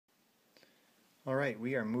All right,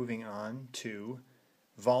 we are moving on to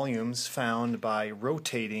volumes found by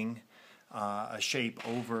rotating a shape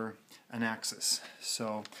over an axis.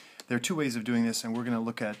 So there are two ways of doing this, and we're going to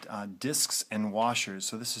look at disks and washers.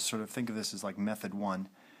 So this is sort of, think of this as like method one.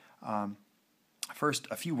 First,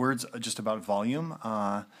 a few words just about volume.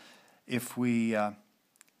 If we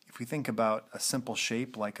think about a simple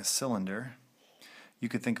shape like a cylinder, you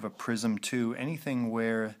could think of a prism too. Anything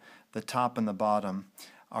where the top and the bottom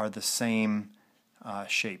are the same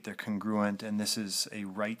shape, they're congruent, and this is a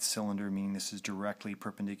right cylinder, meaning this is directly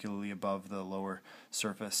perpendicularly above the lower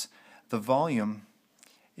surface. The volume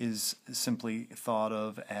is simply thought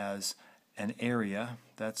of as an area.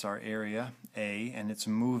 That's our area, A, and it's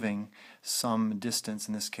moving some distance.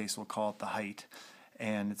 In this case, we'll call it the height,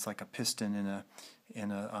 and it's like a piston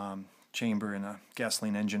in a chamber in a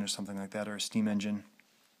gasoline engine or something like that, or a steam engine.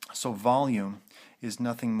 So volume is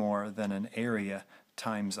nothing more than an area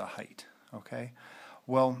times a height. Okay.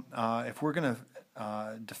 Well, if we're going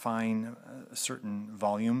to define certain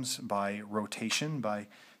volumes by rotation, by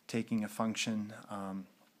taking a function,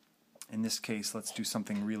 in this case, let's do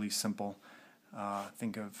something really simple.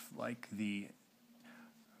 Think of like the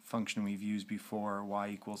function we've used before, y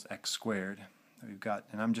equals x squared. We've got,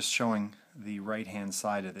 and I'm just showing the right-hand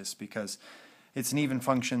side of this because it's an even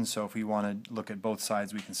function, so if we want to look at both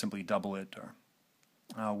sides, we can simply double it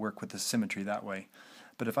or work with the symmetry that way.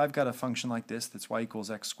 But if I've got a function like this that's y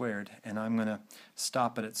equals x squared, and I'm going to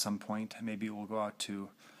stop it at some point, maybe it will go out to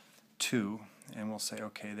 2, and we'll say,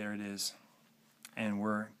 okay, there it is. And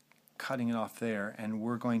we're cutting it off there, and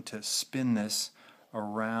we're going to spin this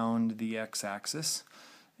around the x-axis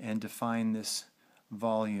and define this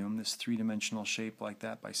volume, this three-dimensional shape like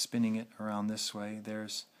that, by spinning it around this way.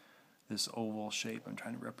 There's this oval shape. I'm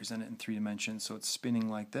trying to represent it in 3 dimensions, so it's spinning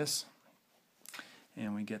like this.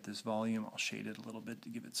 And we get this volume. I'll shade it a little bit to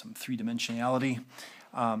give it some three-dimensionality.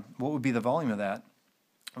 What would be the volume of that?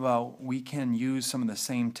 Well, we can use some of the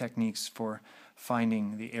same techniques for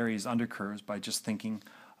finding the areas under curves by just thinking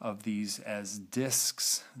of these as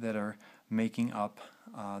disks that are making up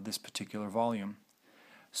this particular volume.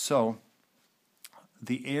 So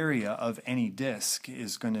the area of any disk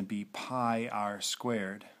is going to be pi r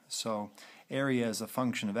squared. So area as a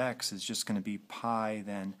function of x is just going to be pi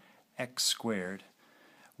then x squared.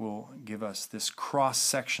 Will give us this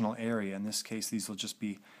cross-sectional area. In this case, these will just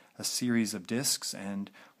be a series of disks, and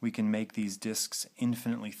we can make these disks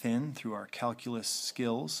infinitely thin through our calculus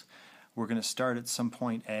skills. We're going to start at some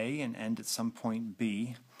point A and end at some point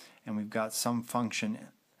B, and we've got some function,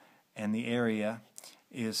 and the area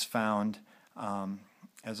is found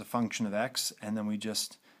as a function of x, and then we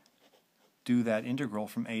just do that integral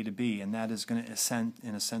from A to B, and that is going to,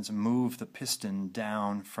 in a sense, move the piston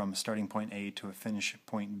down from starting point A to a finish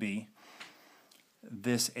point B.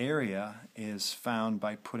 This area is found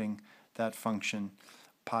by putting that function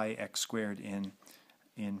pi x squared in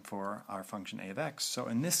for our function a of x. So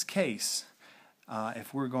in this case,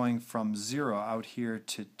 if we're going from 0 out here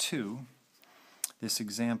to 2, this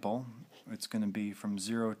example, it's going to be from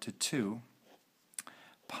 0 to 2,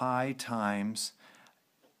 pi times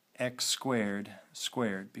x squared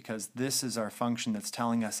squared, because this is our function that's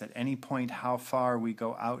telling us at any point how far we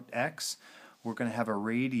go out x. We're going to have a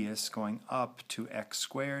radius going up to x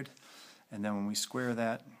squared, and then when we square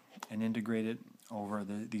that and integrate it over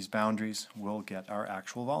these boundaries, we'll get our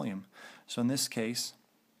actual volume. So in this case,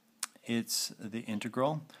 it's the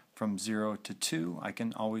integral from 0 to 2. I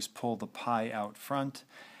can always pull the pi out front.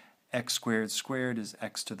 X squared squared is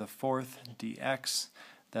x to the 4th dx.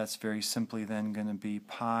 That's very simply then going to be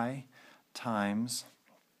pi times,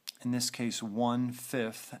 in this case,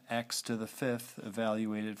 1/5 x to the 5th,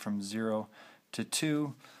 evaluated from 0 to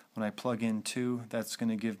 2. When I plug in 2, that's going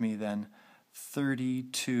to give me then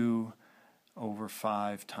 32 over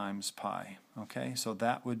 5 times pi. Okay, so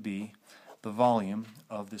that would be the volume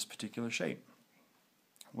of this particular shape.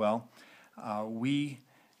 Well, we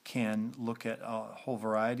can look at a whole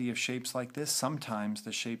variety of shapes like this. Sometimes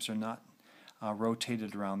the shapes are not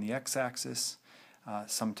rotated around the x-axis.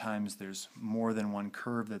 Sometimes there's more than one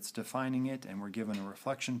curve that's defining it, and we're given a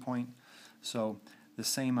reflection point. So the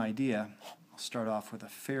same idea. I'll start off with a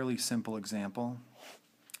fairly simple example.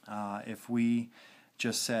 If we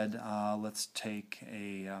just said, let's take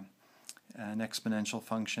an exponential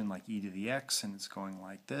function like e to the x, and it's going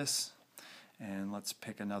like this, and let's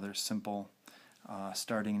pick another simple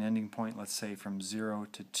starting and ending point, let's say from 0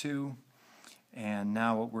 to 2. And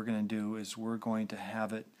now what we're going to do is we're going to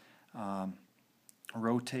have it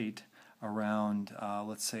rotate around,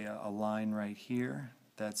 let's say, a line right here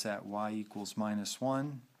that's at y equals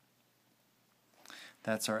 -1.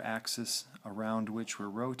 That's our axis around which we're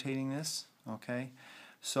rotating this. Okay,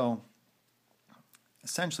 so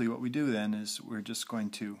essentially what we do then is we're just going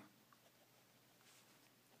to,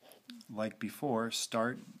 like before,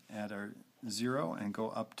 start at our 0 and go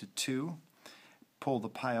up to 2, pull the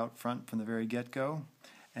pi out front from the very get-go,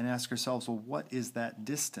 and ask ourselves, well, what is that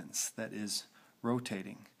distance that is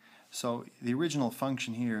rotating? So the original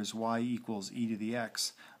function here is y equals e to the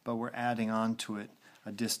x, but we're adding on to it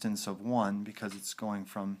a distance of 1 because it's going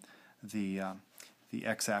from the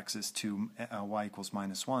x-axis to y equals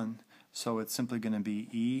minus 1. So it's simply going to be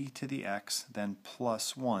e to the x, then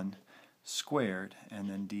plus 1 squared, and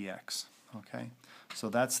then dx. Okay, so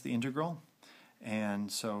that's the integral, and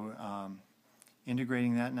so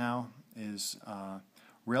integrating that now is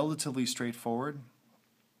relatively straightforward.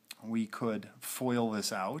 We could FOIL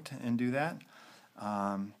this out and do that.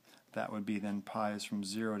 That would be then pi is from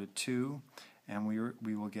 0 to 2, and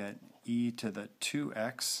we will get e to the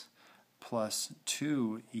 2x plus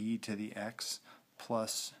 2e to the x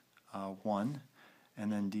plus 1,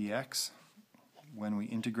 and then dx. When we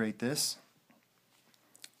integrate this,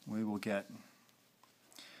 we will get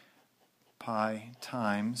pi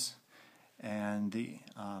times, and the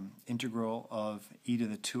integral of e to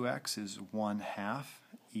the 2x is 1/2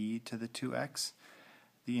 e to the 2x.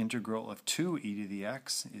 The integral of 2e to the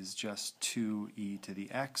x is just 2e to the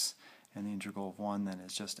x, and the integral of 1 then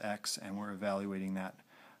is just x, and we're evaluating that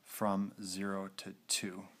from 0 to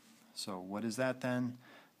 2. So what is that then?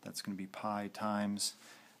 That's going to be pi times,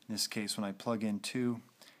 in this case when I plug in 2,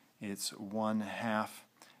 it's 1/2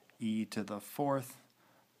 e to the 4th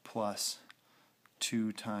plus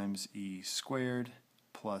 2 times e squared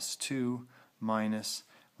plus 2 minus,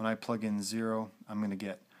 when I plug in 0, I'm going to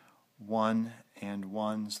get 1 and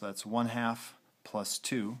 1, so that's 1/2 plus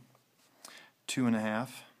 2,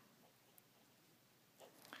 2.5,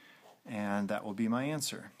 and that will be my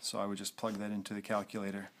answer. So I would just plug that into the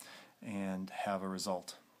calculator and have a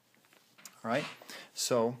result. All right,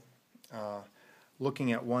 so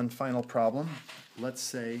looking at one final problem, let's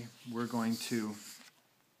say we're going to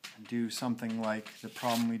do something like the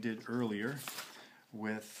problem we did earlier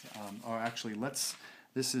with, or actually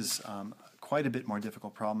this is quite a bit more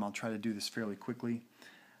difficult problem. I'll try to do this fairly quickly.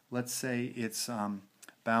 Let's say it's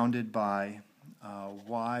bounded by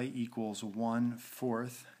y equals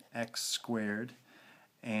 1/4 x squared,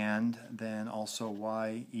 and then also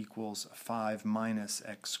y equals 5 minus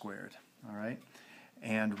x squared, all right,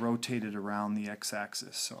 and rotated around the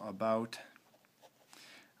x-axis, so about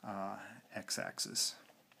x-axis.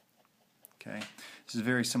 Okay, this is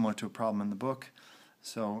very similar to a problem in the book.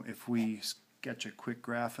 So if we sketch a quick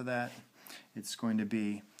graph of that, it's going to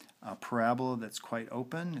be a parabola that's quite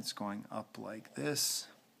open. It's going up like this,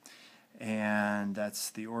 and that's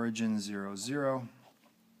the origin 0, 0.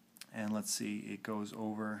 And let's see, it goes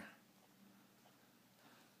over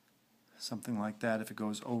something like that. If it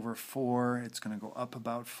goes over 4, it's going to go up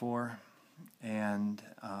about 4, and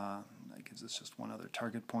that gives us just one other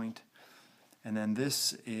target point. And then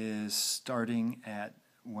this is starting at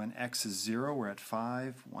when x is 0, we're at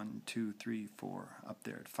 5, 1, 2, 3, 4, up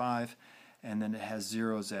there at 5, and then it has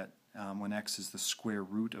zeros at when x is the square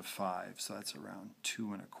root of 5, so that's around 2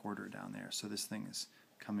 1/4 down there. So this thing is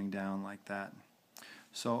coming down like that.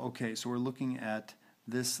 So okay, so we're looking at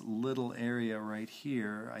this little area right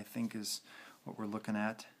here, I think is what we're looking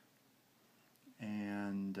at,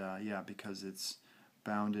 and yeah, because it's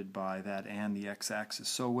bounded by that and the x-axis.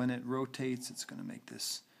 So when it rotates, it's going to make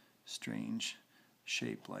this strange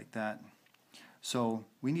shape like that. So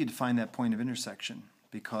we need to find that point of intersection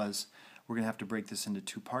because we're going to have to break this into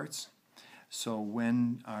two parts. So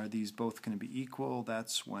when are these both going to be equal?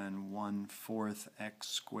 That's when 1/4 x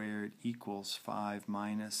squared equals 5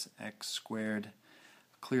 minus x squared.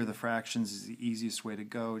 Clear the fractions is the easiest way to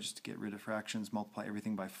go. Just to get rid of fractions, multiply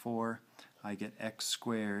everything by 4. I get x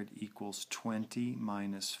squared equals 20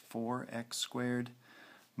 minus 4x squared.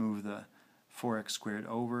 Move the 4x squared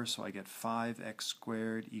over, so I get 5x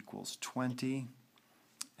squared equals 20.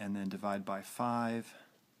 And then divide by 5,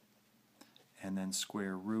 and then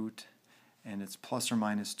square root. And it's plus or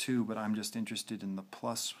minus 2, but I'm just interested in the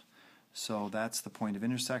plus. So that's the point of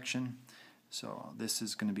intersection. So this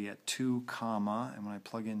is going to be at 2 comma, and when I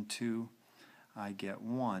plug in 2, I get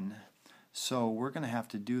 1. So we're going to have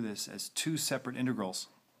to do this as two separate integrals.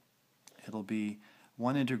 It'll be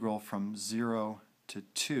one integral from 0 to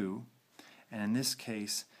 2, and in this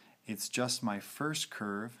case it's just my first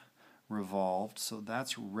curve revolved, so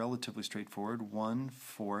that's relatively straightforward.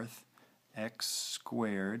 1/4 x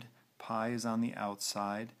squared, pi is on the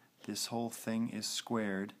outside, this whole thing is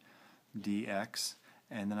squared, dx,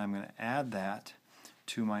 and then I'm going to add that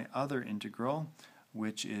to my other integral,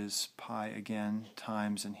 which is pi again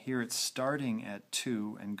times, and here it's starting at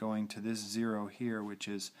 2 and going to this 0 here, which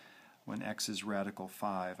is when x is radical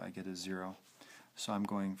 5, I get a 0. So I'm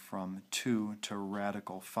going from 2 to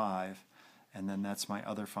radical 5, and then that's my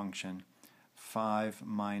other function, 5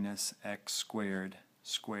 minus x squared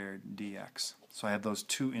dx. So I have those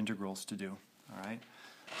two integrals to do. All right.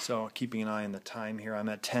 So keeping an eye on the time here, I'm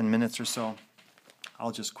at 10 minutes or so.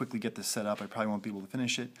 I'll just quickly get this set up. I probably won't be able to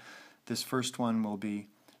finish it. This first one will be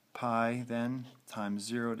pi then times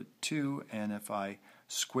 0 to 2, and if I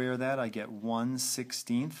square that, I get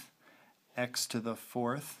 1/16 x to the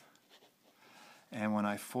 4th. And when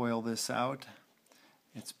I FOIL this out,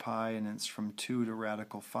 it's pi, and it's from 2 to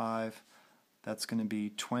radical 5. That's going to be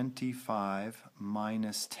 25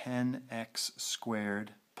 minus 10x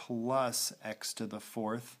squared plus x to the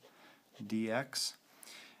 4th dx.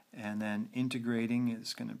 And then integrating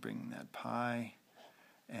is going to bring that pi,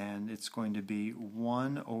 and it's going to be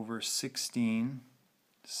 1 over 16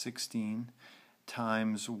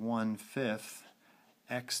 times 1/5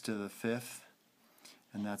 x to the 5th,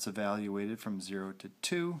 and that's evaluated from 0 to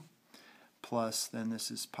 2, plus then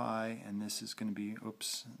this is pi, and this is going to be,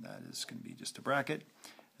 oops, that is going to be just a bracket.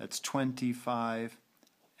 That's 25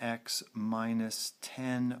 x minus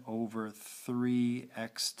 10 over 3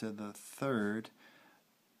 x to the 3rd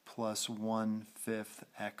plus 1/5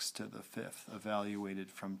 x to the 5th,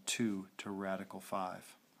 evaluated from 2 to radical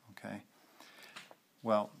 5. Okay.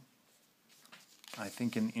 Well, I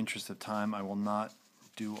think in the interest of time, I will not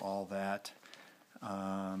do all that.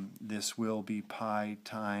 This will be pi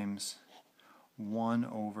times 1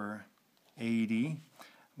 over 80.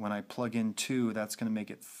 When I plug in 2, that's going to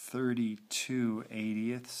make it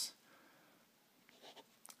 32/80ths.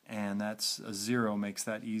 And that's a 0 makes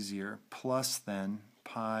that easier. Plus then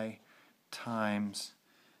pi times,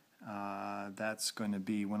 that's going to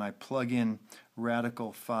be, when I plug in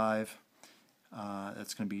radical 5,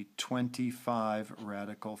 that's going to be 25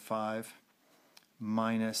 radical 5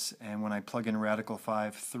 minus, and when I plug in radical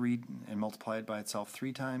 5 3 and multiply it by itself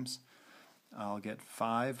 3 times, I'll get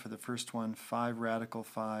 5 for the first one, 5 radical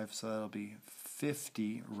 5, so that'll be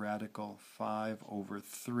 50 radical 5 over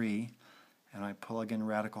 3. And I plug in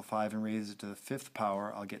radical 5 and raise it to the 5th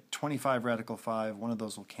power, I'll get 25 radical 5, one of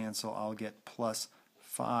those will cancel, I'll get plus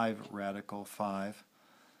 5 radical 5.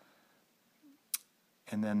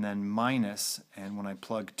 And then minus, and when I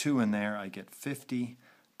plug 2 in there, I get 50.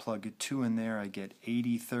 Plug 2 in there, I get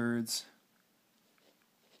 80/3.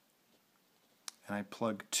 And I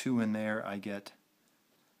plug 2 in there, I get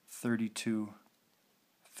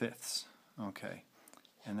 32/5. Okay,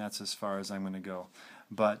 and that's as far as I'm going to go.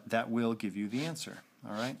 But that will give you the answer,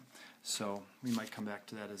 all right? So we might come back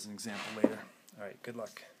to that as an example later. All right, good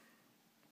luck.